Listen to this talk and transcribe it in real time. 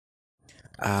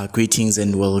Greetings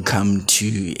and welcome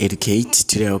to Edu-ca-te.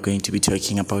 Today we're going to be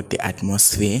talking about the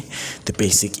atmosphere, the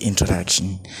basic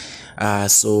introduction.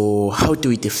 So how do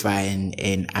we define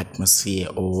an atmosphere,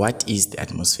 or what is the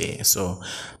atmosphere? So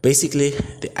basically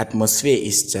the atmosphere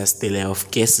is just the layer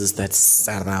of gases that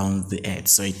surround the earth.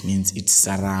 So it means it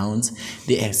surrounds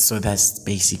the earth. So that's the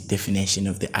basic definition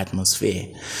of the atmosphere.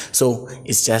 So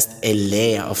it's just a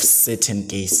layer of certain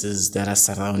gases that are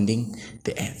surrounding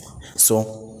the earth.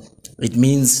 So it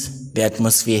means the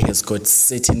atmosphere has got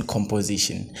certain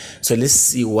composition. So let's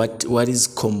see what is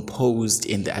composed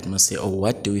in the atmosphere, or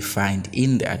what do we find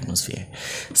in the atmosphere.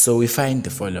 So we find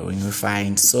the following. We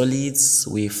find solids,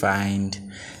 we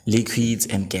find liquids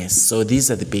and gas. So these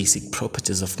are the basic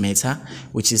properties of matter,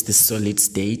 which is the solid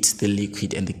state, the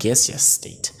liquid and the gaseous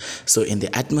state. So in the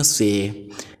atmosphere,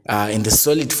 in the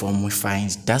solid form, we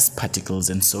find dust particles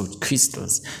and salt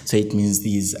crystals. So it means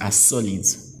these are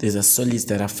solids. These are solids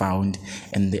that are found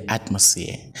in the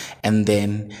atmosphere. And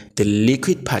then the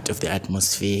liquid part of the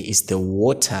atmosphere is the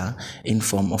water in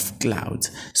form of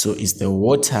clouds. So it's the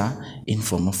water in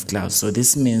form of clouds. So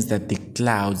this means that the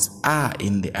clouds are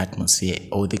in the atmosphere,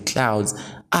 or the clouds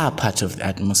are part of the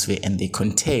atmosphere, and they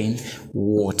contain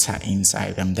water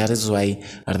inside them. That is why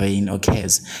rain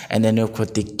occurs. And then we've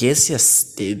got the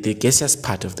gaseous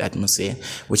part of the atmosphere,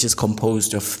 which is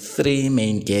composed of three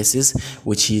main gases,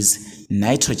 which is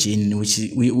nitrogen,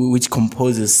 which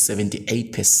composes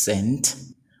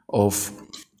 78% of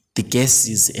the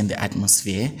gases in the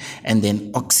atmosphere, and then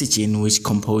oxygen, which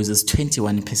composes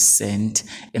 21%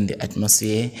 in the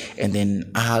atmosphere, and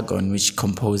then argon, which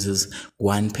composes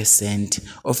 1%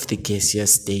 of the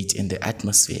gaseous state in the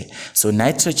atmosphere. So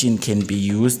nitrogen can be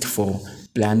used for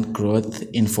plant growth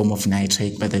in form of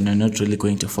nitrate, but then we're not really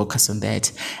going to focus on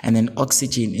that. And then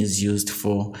oxygen is used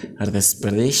for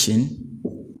respiration.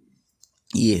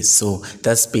 Yes, so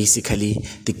that's basically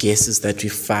the gases that we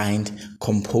find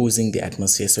composing the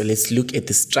atmosphere. So let's look at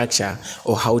the structure,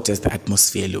 or how does the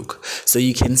atmosphere look. So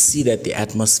you can see that the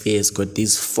atmosphere has got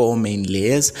these four main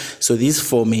layers. So these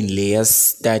four main layers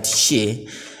start here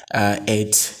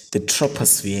at the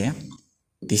troposphere.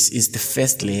 This is the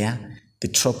first layer, the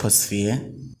troposphere.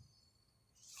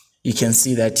 You can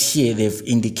see that here they've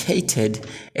indicated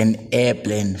an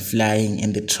airplane flying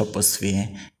in the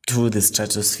troposphere to the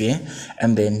stratosphere.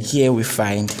 And then here we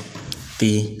find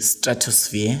the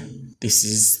stratosphere. This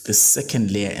is the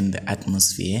second layer in the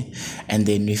atmosphere. And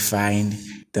then we find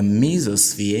the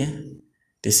mesosphere.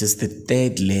 This is the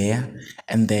third layer.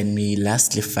 And then we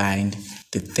lastly find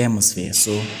the thermosphere.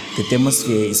 So the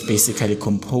thermosphere is basically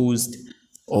composed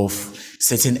of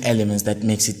certain elements that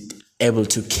makes it able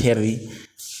to carry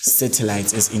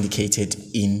satellites, as indicated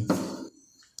in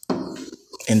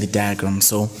the diagram.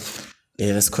 So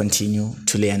let us continue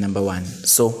to layer number one.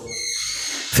 So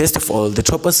first of all, the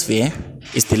troposphere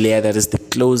is the layer that is the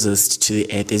closest to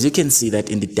the earth. As you can see that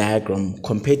in the diagram,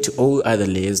 compared to all other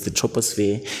layers, the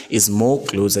troposphere is more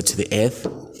closer to the earth,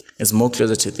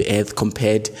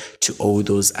 compared to all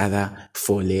those other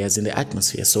four layers in the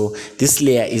atmosphere. So this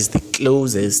layer is the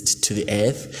closest to the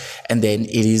earth, and then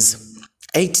it is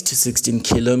 8 to 16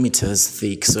 kilometers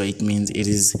thick. So it means it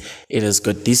has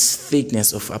got this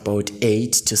thickness of about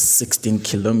 8 to 16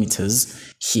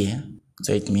 kilometers here.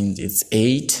 So it means it's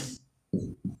 8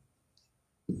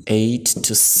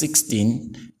 to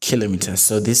 16 kilometers.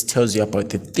 So this tells you about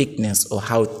the thickness, or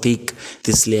how thick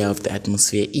this layer of the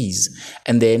atmosphere is.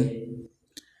 And then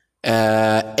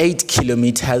 8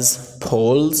 kilometers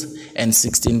poles and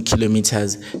 16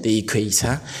 kilometers the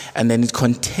equator, and then it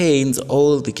contains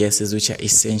all the gases which are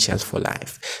essential for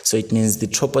life. So it means the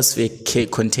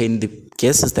troposphere contains the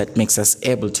gases that makes us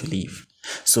able to live.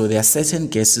 So there are certain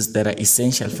gases that are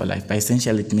essential for life. By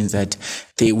essential, it means that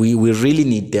we really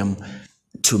need them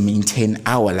to maintain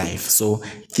our life. So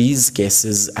these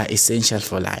gases are essential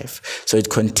for life. So it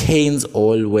contains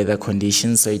all weather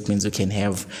conditions. So it means we can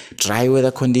have dry weather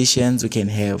conditions, we can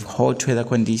have hot weather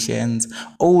conditions,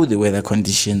 all the weather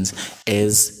conditions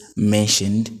as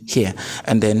mentioned here.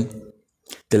 And then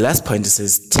the last point, it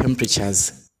says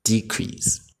temperatures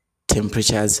decrease.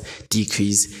 Temperatures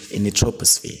decrease in the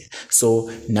troposphere. So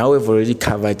now we've already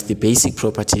covered the basic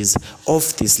properties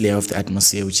of this layer of the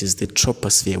atmosphere, which is the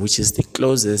troposphere, which is the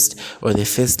closest, or the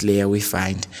first layer we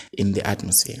find in the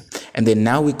atmosphere. And then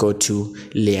now we go to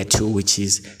layer 2, which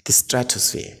is the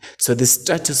stratosphere. So the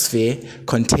stratosphere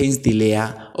contains the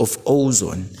layer of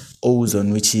ozone,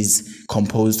 which is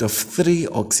composed of 3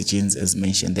 oxygens as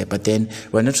mentioned there. But then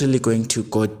we're not really going to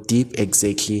go deep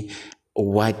exactly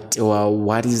what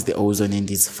is the ozone and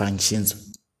its functions.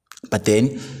 But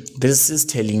then this is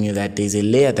telling you that there's a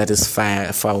layer that is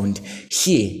found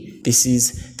here. This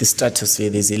is the stratosphere.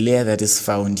 There's a layer that is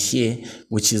found here,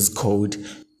 which is called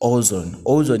ozone.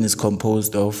 Ozone is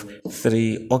composed of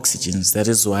 3 oxygens. That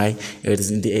is why it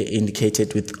is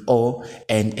indicated with O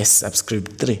and a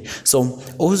subscript 3. So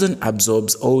ozone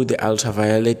absorbs all the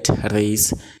ultraviolet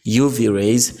rays, UV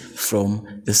rays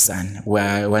from the sun.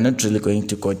 We're not really going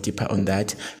to go deeper on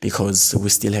that because we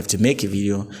still have to make a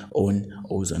video on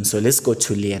ozone. So let's go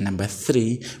to layer number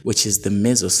 3, which is the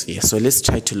mesosphere. So let's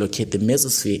try to locate the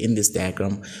mesosphere in this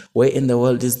diagram. Where in the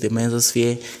world is the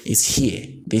mesosphere? Is here.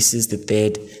 This is the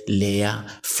 3rd layer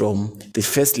from the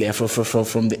first layer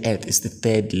from the earth is the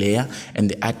 3rd layer, and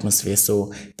the atmosphere.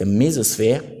 So the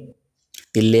mesosphere,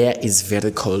 the layer is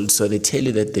very cold. So they tell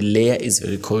you that the layer is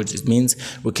very cold. It means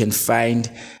we can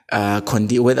find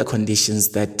weather conditions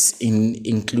that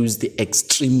includes the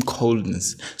extreme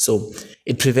coldness. So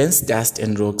it prevents dust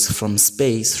and rocks from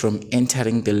space from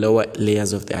entering the lower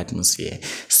layers of the atmosphere.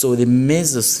 So the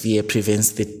mesosphere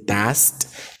prevents the dust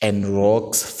and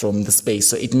rocks from the space.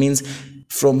 So it means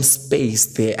from space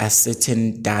there are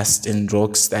certain dust and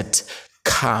rocks that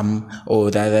come or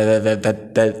that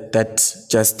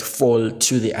just fall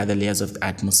to the other layers of the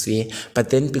atmosphere. But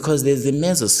then because there's the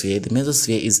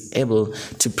mesosphere is able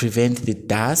to prevent the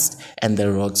dust and the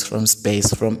rocks from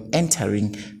space from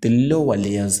entering the lower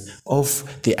layers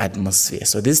of the atmosphere.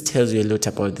 So this tells you a lot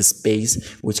about the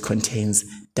space which contains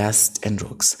dust and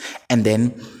rocks. And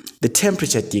then the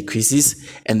temperature decreases,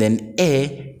 and then air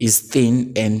is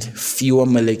thin and fewer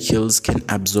molecules can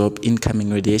absorb incoming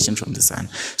radiation from the sun.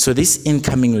 So this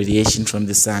incoming radiation from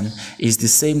the sun is the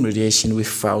same radiation we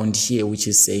found here, which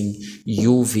is saying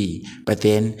UV. But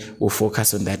then we'll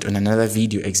focus on that on another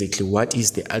video, exactly what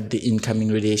is the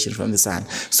incoming radiation from the sun.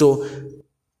 So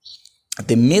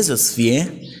the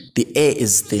mesosphere, the air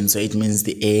is thin, so it means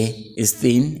the air is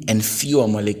thin and fewer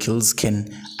molecules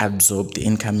can absorb the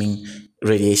incoming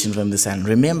radiation from the sun.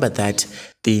 Remember that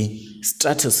the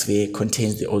stratosphere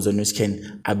contains the ozone, which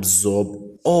can absorb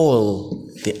all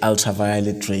the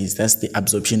ultraviolet rays. That's the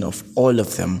absorption of all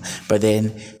of them. But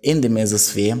then in the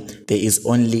mesosphere, there is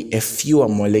only a fewer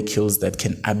molecules that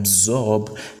can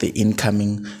absorb the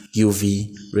incoming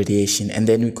UV radiation. And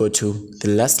then we go to the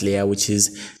last layer, which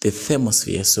is the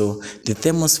Themosphere. So the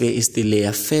Themosphere is the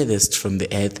layer furthest from the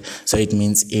earth. So it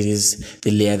means it is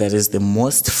the layer that is the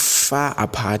most far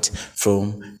apart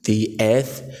from the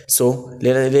earth. So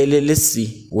let's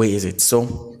see, where is it?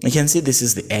 So you can see this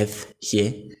is the earth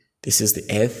here. This is the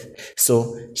earth.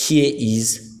 So here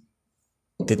is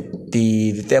the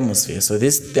Themosphere. So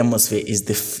this Themosphere is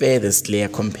the furthest layer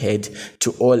compared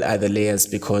to all other layers,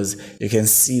 because you can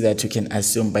see that you can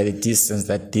assume by the distance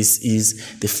that this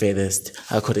is the furthest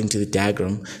according to the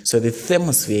diagram. So the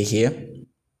Themosphere here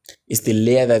is the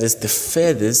layer that is the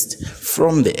furthest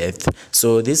from the earth.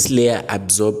 So this layer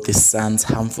absorbs the sun's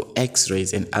harmful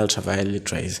X-rays and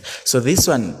ultraviolet rays. So this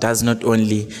one does not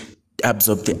only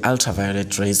absorb the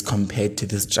ultraviolet rays compared to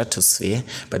the stratosphere,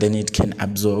 but then it can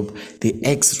absorb the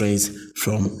X-rays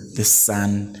from the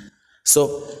sun.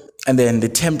 So, and then the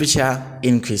temperature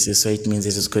increases, so it means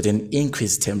it has got an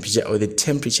increased temperature, or the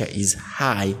temperature is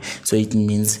high, so it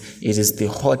means it is the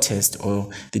hottest, or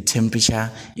the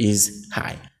temperature is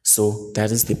high. So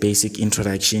that is the basic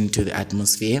introduction to the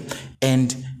atmosphere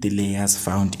and the layers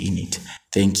found in it.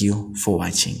 Thank you for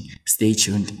watching. Stay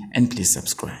tuned and please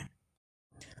subscribe.